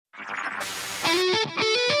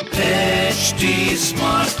HT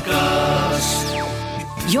Smartcast.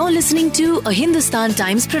 You're listening to a Hindustan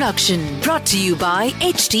Times production brought to you by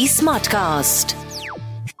HT Smartcast.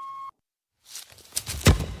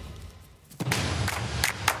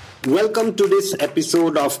 Welcome to this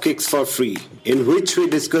episode of Kicks for Free, in which we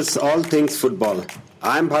discuss all things football.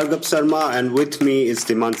 I'm Bhargav Sharma and with me is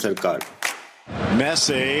Dhiman Sarkar.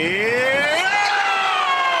 Messi.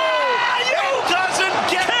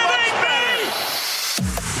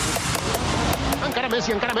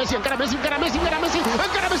 Messi, encara Messi. Gol!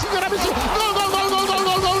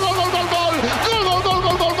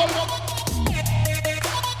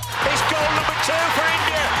 It's goal number 2 for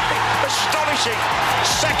India. Astonishing.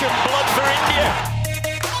 Second blood for India.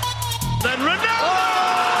 Then Ronaldo!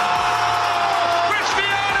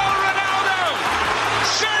 Cristiano Ronaldo!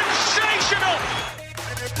 Sensational!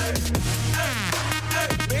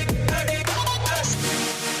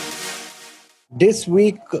 This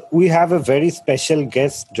week, we have a very special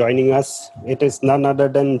guest joining us. It is none other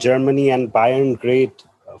than Germany and Bayern great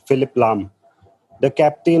Philipp Lahm, the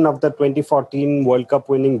captain of the 2014 World Cup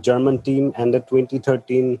winning German team and the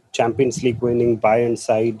 2013 Champions League winning Bayern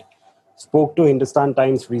side. Spoke to Hindustan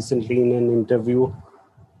Times recently in an interview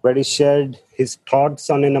where he shared his thoughts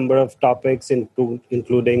on a number of topics,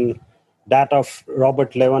 including that of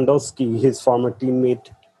Robert Lewandowski, his former teammate,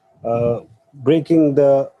 breaking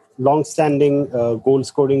the long-standing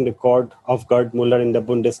goal-scoring record of Gerd Müller in the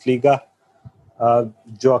Bundesliga,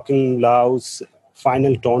 Joachim Löw's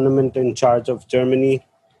final tournament in charge of Germany,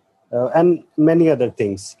 and many other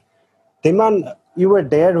things. Dhiman, you were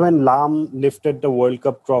there when Lahm lifted the World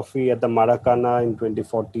Cup trophy at the Maracana in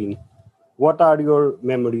 2014. What are your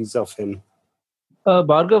memories of him?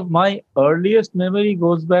 Bhargav, my earliest memory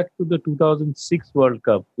goes back to the 2006 World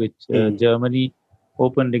Cup, which Germany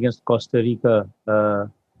opened against Costa Rica.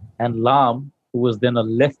 And Lahm, who was then a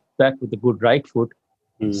left back with a good right foot,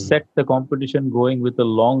 set the competition going with a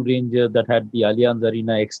long ranger that had the Allianz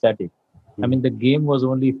Arena ecstatic. I mean, the game was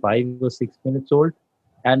only 5 or 6 minutes old,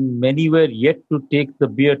 and many were yet to take the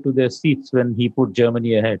beer to their seats when he put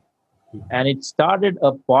Germany ahead. And it started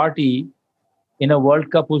a party in a World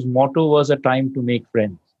Cup whose motto was a time to make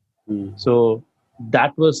friends. So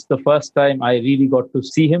that was the first time I really got to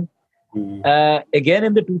see him. Again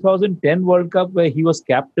in the 2010 World Cup, where he was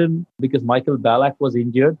captain because Michael Ballack was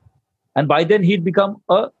injured, and by then he'd become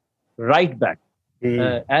a right back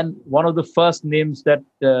and one of the first names that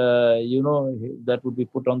that would be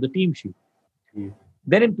put on the team sheet.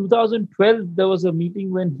 Then in 2012 there was a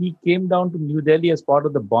meeting when he came down to New Delhi as part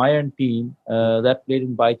of the Bayern team that played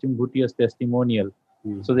in Baichung Bhutia's testimonial.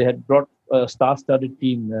 So they had brought a star-studded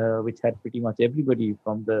team which had pretty much everybody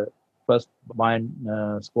from the first Bayern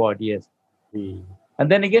squad, yes. And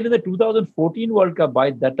then again in the 2014 World Cup, by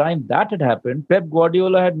that time that had happened, Pep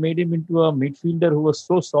Guardiola had made him into a midfielder who was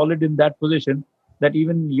so solid in that position that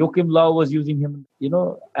even Joachim Löw was using him,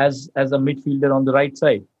 as a midfielder on the right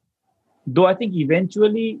side. Though I think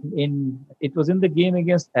eventually it was in the game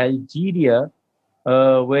against Algeria,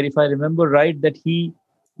 where if I remember right, that he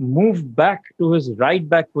moved back to his right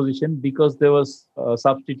back position because there was a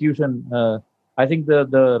substitution. I think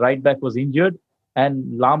the right back was injured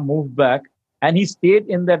and Lahm moved back, and he stayed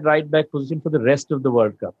in that right back position for the rest of the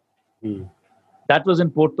World Cup. That was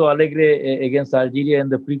in Porto Alegre against Algeria in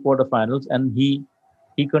the pre-quarterfinals, and he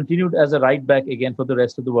continued as a right back again for the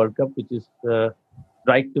rest of the World Cup, which is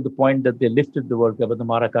right to the point that they lifted the World Cup at the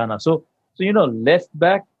Maracana. So left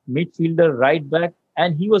back, midfielder, right back,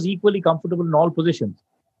 and he was equally comfortable in all positions.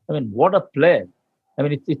 I mean, what a player. I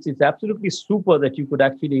mean, it's absolutely super that you could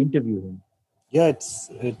actually interview him. Yeah,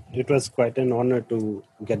 it was quite an honor to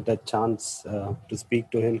get that chance to speak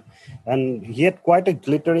to him. And he had quite a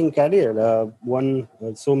glittering career, won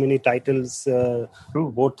so many titles,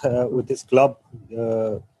 both with his club,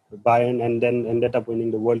 Bayern, and then ended up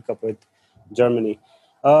winning the World Cup with Germany.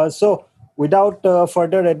 So without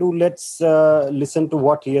further ado, let's listen to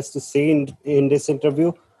what he has to say in this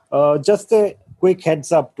interview. Just a quick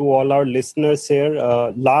heads up to all our listeners here.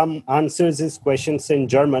 Lahm answers his questions in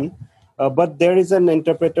German. But there is an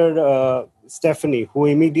interpreter, Stephanie, who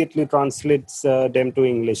immediately translates them to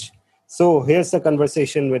English. So here's the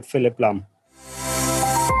conversation with Philipp Lahm.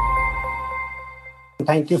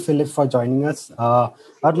 Thank you, Philipp, for joining us.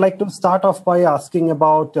 I'd like to start off by asking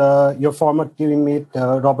about your former teammate,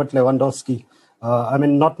 Robert Lewandowski. I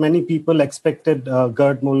mean, not many people expected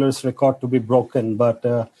Gerd Müller's record to be broken, but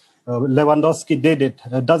Lewandowski did it.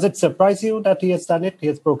 Does it surprise you that he has done it? He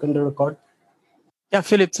has broken the record? Ja,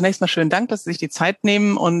 Philipp, zunächst mal schönen Dank, dass Sie sich die Zeit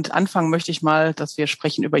nehmen, und anfangen möchte ich mal, dass wir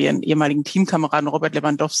sprechen über Ihren ehemaligen Teamkameraden Robert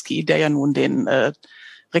Lewandowski, der ja nun den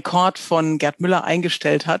Rekord von Gerd Müller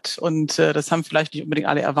eingestellt hat. Und das haben vielleicht nicht unbedingt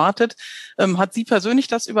alle erwartet. Hat Sie persönlich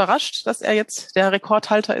das überrascht, dass er jetzt der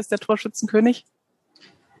Rekordhalter ist, der Torschützenkönig?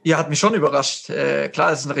 Ja, hat mich schon überrascht.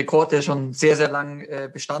 Klar, es ist ein Rekord, der schon sehr, sehr lang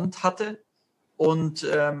Bestand hatte. Und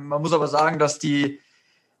man muss aber sagen, dass die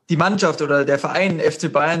Mannschaft oder der Verein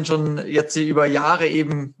FC Bayern schon jetzt über Jahre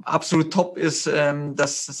eben absolut top ist,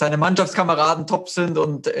 dass seine Mannschaftskameraden top sind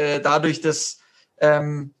und dadurch, dass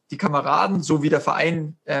die Kameraden sowie der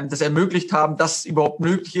Verein das ermöglicht haben, dass überhaupt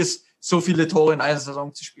möglich ist, so viele Tore in einer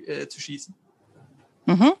Saison zu schießen.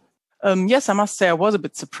 Mhm. Yes, I must say I was a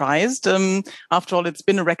bit surprised. After all, it's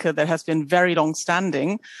been a record that has been very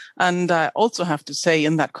long-standing. And I also have to say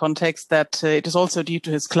in that context that it is also due to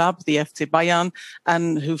his club, the FC Bayern,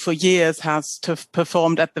 and who for years has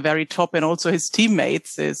performed at the very top, and also his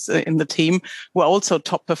teammates is in the team who are also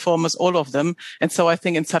top performers, all of them. And so I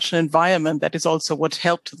think in such an environment, that is also what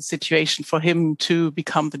helped the situation for him to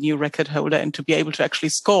become the new record holder and to be able to actually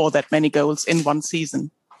score that many goals in one season.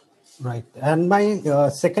 Right. And my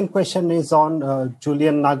second question is on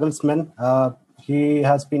Julian Nagelsmann. He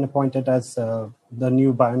has been appointed as the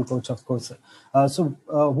new Bayern coach, of course. So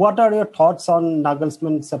what are your thoughts on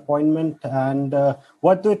Nagelsmann's appointment? And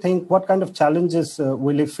what do you think, what kind of challenges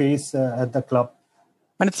will he face at the club?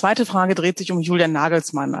 Meine zweite Frage dreht sich um Julian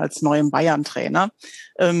Nagelsmann als neuen Bayern-Trainer.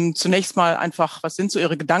 Zunächst mal einfach, was sind so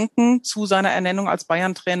Ihre Gedanken zu seiner Ernennung als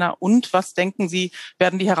Bayern-Trainer und was denken Sie,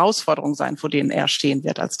 werden die Herausforderungen sein, vor denen er stehen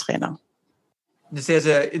wird als Trainer? Eine sehr,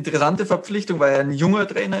 sehr interessante Verpflichtung, weil er ein junger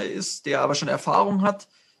Trainer ist, der aber schon Erfahrung hat.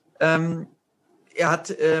 Er hat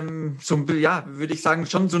würde ich sagen,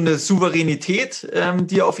 schon so eine Souveränität,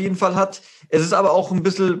 die er auf jeden Fall hat. Es ist aber auch ein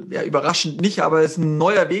bisschen, überraschend nicht, aber es ist ein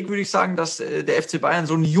neuer Weg, würde ich sagen, dass der FC Bayern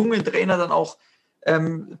so einen jungen Trainer dann auch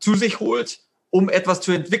zu sich holt, um etwas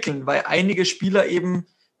zu entwickeln, weil einige Spieler eben,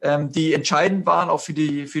 die entscheidend waren, auch für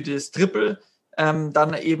das Triple,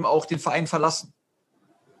 dann eben auch den Verein verlassen.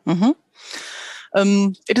 Mhm.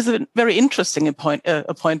 It is a very interesting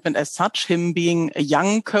appointment as such, him being a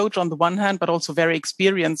young coach on the one hand, but also very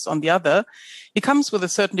experienced on the other. He comes with a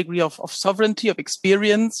certain degree of sovereignty, of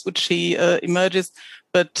experience, which he emerges,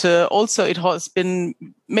 but also it has been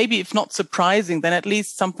maybe, if not surprising, then at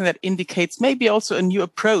least something that indicates maybe also a new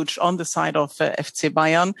approach on the side of FC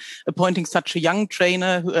Bayern, appointing such a young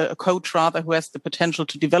trainer, a coach rather, who has the potential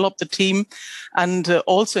to develop the team. And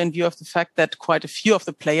also in view of the fact that quite a few of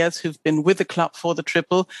the players who've been with the club for the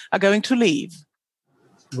triple are going to leave.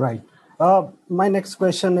 Right. My next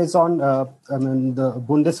question is on, the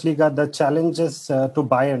Bundesliga, the challenges to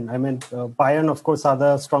Bayern. Bayern, of course, are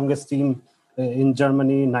the strongest team in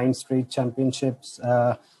Germany, 9 straight championships,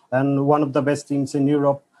 and one of the best teams in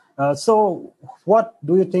Europe. So what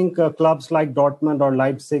do you think clubs like Dortmund or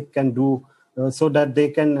Leipzig can do so that they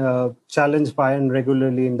can challenge Bayern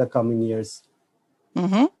regularly in the coming years?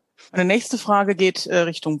 Mhm. Meine nächste Frage geht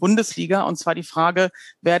Richtung Bundesliga, und zwar die Frage,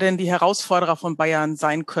 wer denn die Herausforderer von Bayern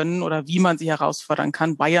sein können oder wie man sie herausfordern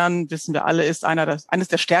kann. Bayern, wissen wir alle, ist eines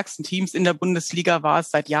der stärksten Teams in der Bundesliga, war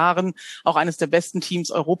es seit Jahren, auch eines der besten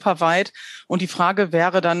Teams europaweit. Und die Frage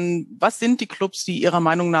wäre dann, was sind die Clubs, die Ihrer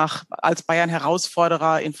Meinung nach als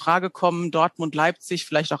Bayern-Herausforderer in Frage kommen? Dortmund, Leipzig,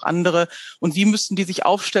 vielleicht auch andere. Und wie müssten die sich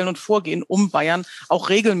aufstellen und vorgehen, um Bayern auch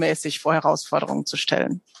regelmäßig vor Herausforderungen zu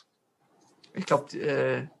stellen? Ich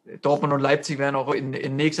glaube, Dortmund und Leipzig werden auch in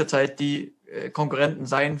nächster Zeit die Konkurrenten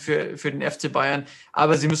sein für den FC Bayern.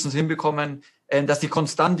 Aber sie müssen es hinbekommen, dass die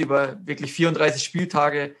konstant über wirklich 34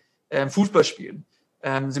 Spieltage Fußball spielen.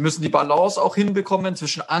 Sie müssen die Balance auch hinbekommen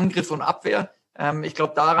zwischen Angriff und Abwehr. Ich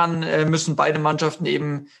glaube, daran müssen beide Mannschaften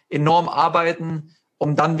eben enorm arbeiten,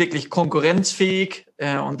 um dann wirklich konkurrenzfähig,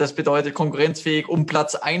 und das bedeutet konkurrenzfähig, um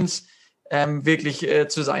Platz 1 wirklich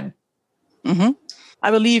zu sein. Mhm. I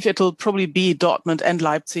believe it'll probably be Dortmund and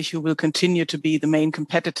Leipzig who will continue to be the main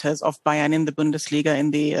competitors of Bayern in the Bundesliga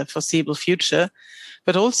in the foreseeable future.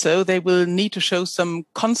 But also they will need to show some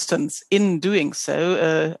constance in doing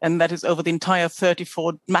so, and that is over the entire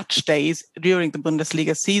 34 match days during the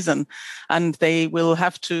Bundesliga season. And they will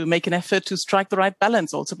have to make an effort to strike the right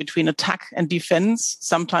balance also between attack and defense.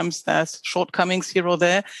 Sometimes there's shortcomings here or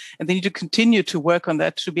there, and they need to continue to work on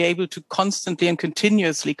that to be able to constantly and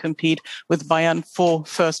continuously compete with Bayern for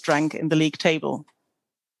first rank in the league table.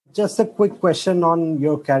 Just a quick question on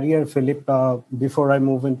your career, Philipp, before I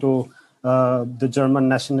move into the German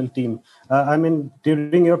national team.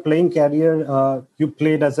 During your playing career, you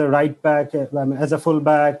played as a right back, as a full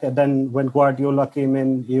back. And then when Guardiola came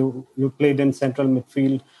in, you played in central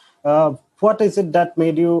midfield. What is it that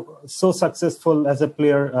made you so successful as a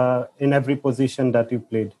player in every position that you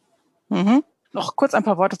played? Mm-hmm. Noch kurz ein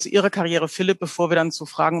paar Worte zu Ihrer Karriere, Philipp, bevor wir dann zu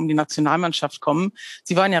Fragen um die Nationalmannschaft kommen.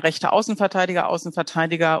 Sie waren ja rechter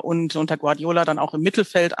Außenverteidiger und unter Guardiola dann auch im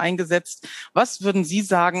Mittelfeld eingesetzt. Was würden Sie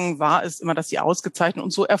sagen, war es immer, das Sie ausgezeichnet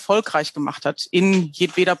und so erfolgreich gemacht hat in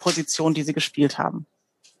jedweder Position, die Sie gespielt haben?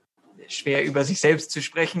 Schwer über sich selbst zu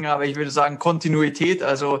sprechen, aber ich würde sagen Kontinuität,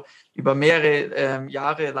 also über mehrere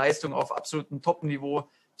Jahre Leistung auf absolutem Top-Niveau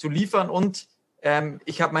zu liefern und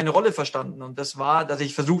ich habe meine Rolle verstanden und das war, dass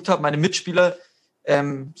ich versucht habe, meine Mitspieler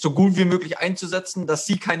so gut wie möglich einzusetzen, dass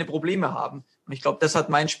sie keine Probleme haben. Und ich glaube, das hat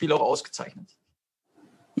mein Spiel auch ausgezeichnet.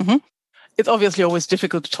 Mm-hmm. It's obviously always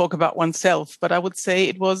difficult to talk about oneself, but I would say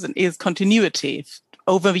it is continuity.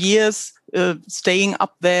 Over years, staying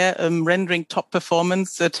up there, rendering top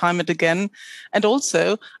performance time and again. And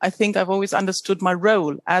also, I think I've always understood my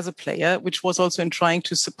role as a player, which was also in trying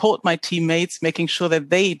to support my teammates, making sure that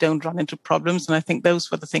they don't run into problems. And I think those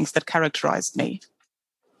were the things that characterized me.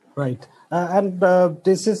 Right. And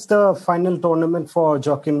this is the final tournament for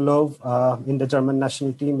Joachim Löw in the German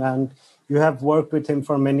national team. And you have worked with him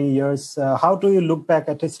for many years. How do you look back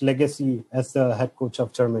at his legacy as the head coach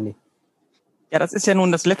of Germany? Ja, das ist ja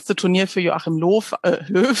nun das letzte Turnier für Joachim Löw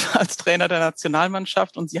als Trainer der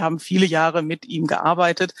Nationalmannschaft und Sie haben viele Jahre mit ihm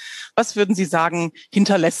gearbeitet. Was würden Sie sagen,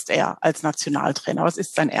 hinterlässt er als Nationaltrainer? Was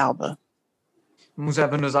ist sein Erbe? Man muss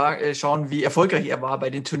einfach nur schauen, wie erfolgreich er war bei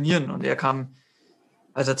den Turnieren. Und er kam,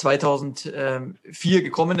 als er 2004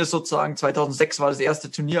 gekommen ist sozusagen, 2006 war das erste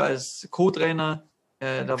Turnier als Co-Trainer.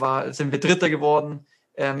 Sind wir Dritter geworden.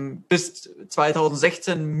 Bis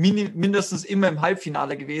 2016 mindestens immer im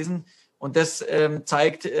Halbfinale gewesen. Und das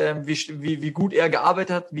zeigt, wie gut er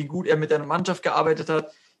gearbeitet hat, wie gut er mit der Mannschaft gearbeitet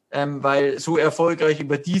hat, weil so erfolgreich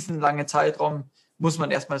über diesen langen Zeitraum muss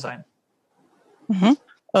man erstmal sein. Mhm.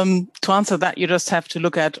 To answer that, you just have to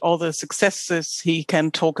look at all the successes he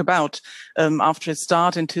can talk about. After his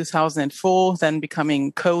start in 2004, then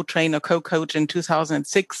becoming co-trainer, co-coach in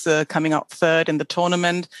 2006, coming out third in the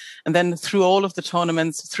tournament. And then through all of the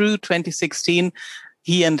tournaments, through 2016,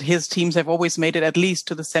 he and his teams have always made it at least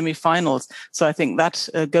to the semi-finals. So I think that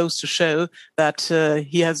goes to show that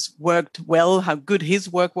he has worked well, how good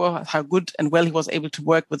his work was, how good and well he was able to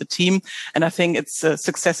work with the team. And I think it's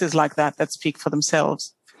successes like that speak for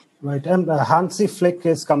themselves. Right. And Hansi Flick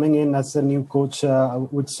is coming in as a new coach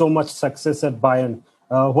with so much success at Bayern.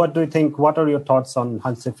 What do you think? What are your thoughts on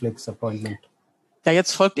Hansi Flick's appointment? Ja,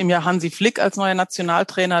 jetzt folgt ihm ja Hansi Flick als neuer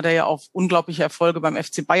Nationaltrainer, der ja auf unglaubliche Erfolge beim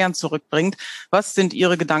FC Bayern zurückbringt. Was sind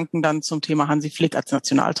Ihre Gedanken dann zum Thema Hansi Flick als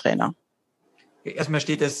Nationaltrainer? Erstmal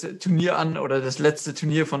steht das Turnier an oder das letzte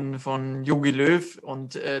Turnier von Jogi Löw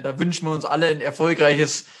und da wünschen wir uns alle ein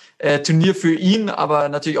erfolgreiches Turnier für ihn, aber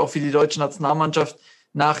natürlich auch für die deutsche Nationalmannschaft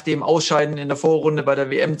nach dem Ausscheiden in der Vorrunde bei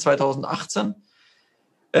der WM 2018.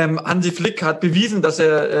 Hansi Flick hat bewiesen, dass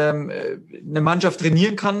er eine Mannschaft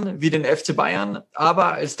trainieren kann, wie den FC Bayern.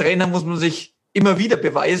 Aber als Trainer muss man sich immer wieder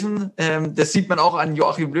beweisen. Das sieht man auch an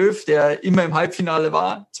Joachim Löw, der immer im Halbfinale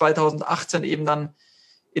war, 2018 eben dann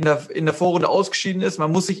in der Vorrunde ausgeschieden ist.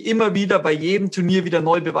 Man muss sich immer wieder bei jedem Turnier wieder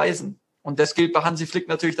neu beweisen. Und das gilt bei Hansi Flick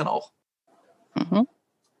natürlich dann auch. Mhm.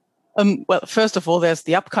 Well, first of all, there's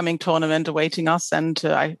the upcoming tournament awaiting us, and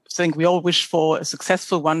I think we all wish for a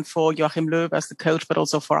successful one for Joachim Löw as the coach, but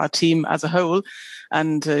also for our team as a whole,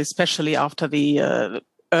 and especially after the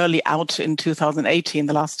early out in 2018,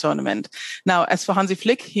 the last tournament. Now, as for Hansi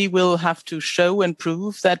Flick, he will have to show and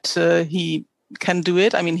prove that he can do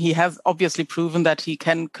it. I mean, he has obviously proven that he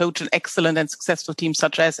can coach an excellent and successful team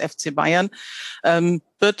such as FC Bayern,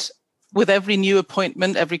 but with every new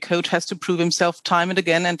appointment, every coach has to prove himself time and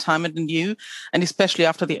again and time and anew. And especially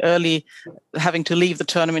after the early having to leave the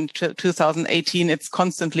tournament 2018, it's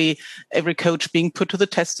constantly every coach being put to the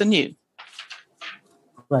test anew.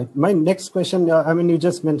 Right. My next question, you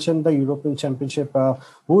just mentioned the European Championship.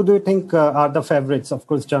 Who do you think are the favorites? Of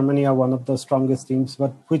course, Germany are one of the strongest teams,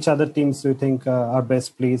 but which other teams do you think are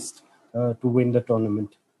best placed to win the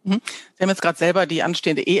tournament? Sie haben jetzt gerade selber die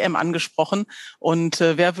anstehende EM angesprochen. Und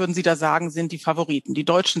wer würden Sie da sagen, sind die Favoriten? Die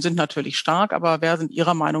Deutschen sind natürlich stark, aber wer sind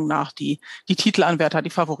Ihrer Meinung nach die Titelanwärter, die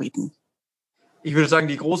Favoriten? Ich würde sagen,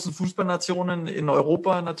 die großen Fußballnationen in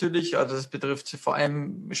Europa natürlich. Also das betrifft vor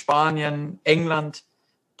allem Spanien, England,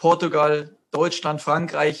 Portugal, Deutschland,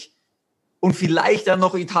 Frankreich und vielleicht dann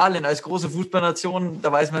noch Italien als große Fußballnation.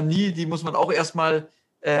 Da weiß man nie, die muss man auch erstmal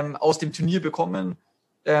aus dem Turnier bekommen.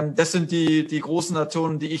 Das sind die großen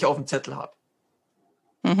Nationen, die ich auf dem Zettel habe.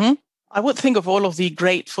 Mm-hmm. I would think of all of the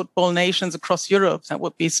great football nations across Europe. That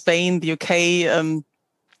would be Spain, the UK,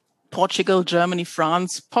 Portugal, Germany,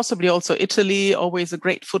 France, possibly also Italy, always a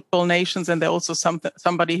great football nations. And they're also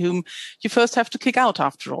somebody whom you first have to kick out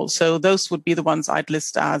after all. So those would be the ones I'd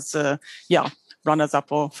list as,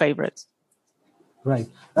 runners-up or favorites. Right.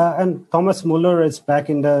 And Thomas Müller is back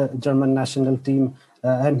in the German national team.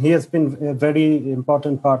 And he has been a very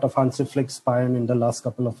important part of Hansi Flick's Bayern in the last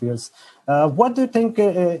couple of years. What do you think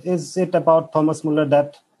is it about Thomas Müller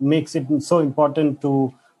that makes it so important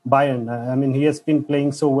to Bayern? I mean, he has been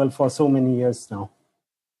playing so well for so many years now.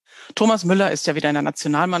 Thomas Müller ist ja wieder in der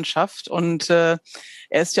Nationalmannschaft und er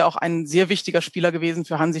ist ja auch ein sehr wichtiger Spieler gewesen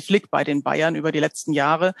für Hansi Flick bei den Bayern über die letzten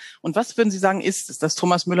Jahre. Und was würden Sie sagen, ist es, dass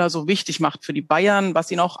Thomas Müller so wichtig macht für die Bayern, was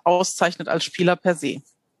ihn auch auszeichnet als Spieler per se?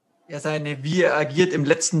 Ja, wie er agiert im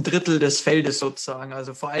letzten Drittel des Feldes sozusagen,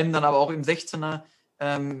 also vor allem dann aber auch im 16er.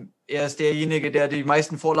 Er ist derjenige, der die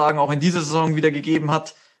meisten Vorlagen auch in dieser Saison wieder gegeben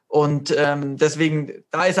hat. Und deswegen,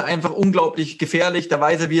 da ist er einfach unglaublich gefährlich. Da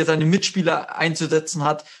weiß er, wie er seine Mitspieler einzusetzen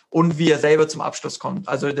hat und wie er selber zum Abschluss kommt.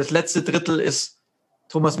 Also das letzte Drittel ist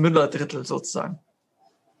Thomas Müller Drittel sozusagen.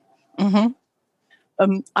 Mhm.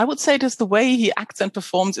 I would say it is the way he acts and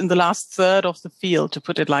performs in the last third of the field, to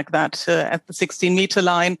put it like that, at the 16-meter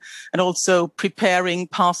line, and also preparing,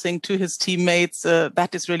 passing to his teammates.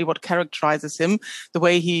 That is really what characterizes him. The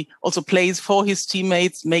way he also plays for his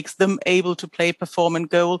teammates, makes them able to play, perform, and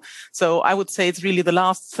goal. So I would say it's really the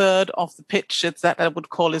last third of the pitch. It's that I would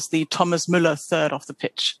call is the Thomas Müller third of the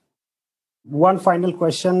pitch. One final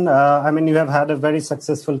question. I mean, you have had a very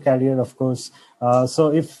successful career, of course.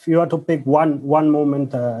 So if you are to pick one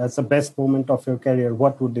moment as the best moment of your career,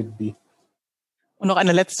 what would it be? Und noch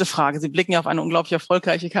eine letzte Frage. Sie blicken ja auf eine unglaublich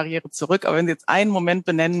erfolgreiche Karriere zurück. Aber wenn Sie jetzt einen Moment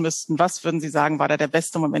benennen müssten, was würden Sie sagen, war da der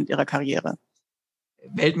beste Moment Ihrer Karriere?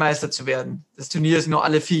 Weltmeister zu werden. Das Turnier ist nur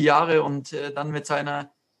alle 4 Jahre und dann mit seiner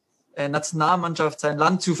Nationalmannschaft sein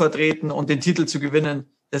Land zu vertreten und den Titel zu gewinnen,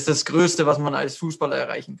 das ist das Größte, was man als Fußballer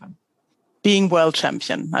erreichen kann. Being world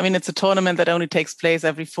champion. I mean, it's a tournament that only takes place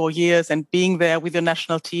every 4 years, and being there with your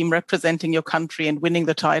national team, representing your country and winning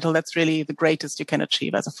the title, that's really the greatest you can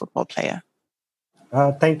achieve as a football player.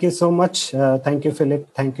 Thank you so much. Thank you, Philipp.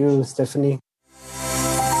 Thank you, Stephanie.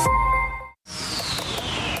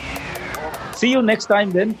 See you next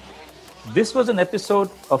time then. This was an episode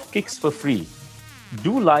of Kicks for Free.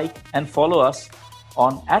 Do like and follow us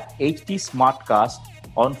on @HT Smartcast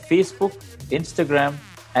on Facebook, Instagram,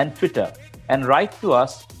 and Twitter. And write to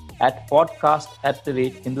us at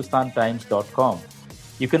podcast@hindustantimes.com.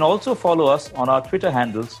 You can also follow us on our Twitter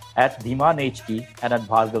handles @DhimanHT and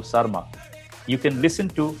 @Bhargav Sarma. You can listen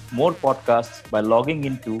to more podcasts by logging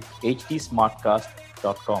into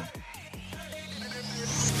htsmartcast.com.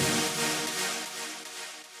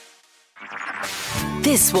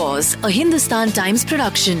 This was a Hindustan Times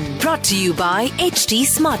production brought to you by HT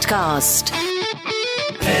Smartcast.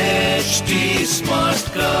 HT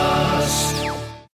Smartcast.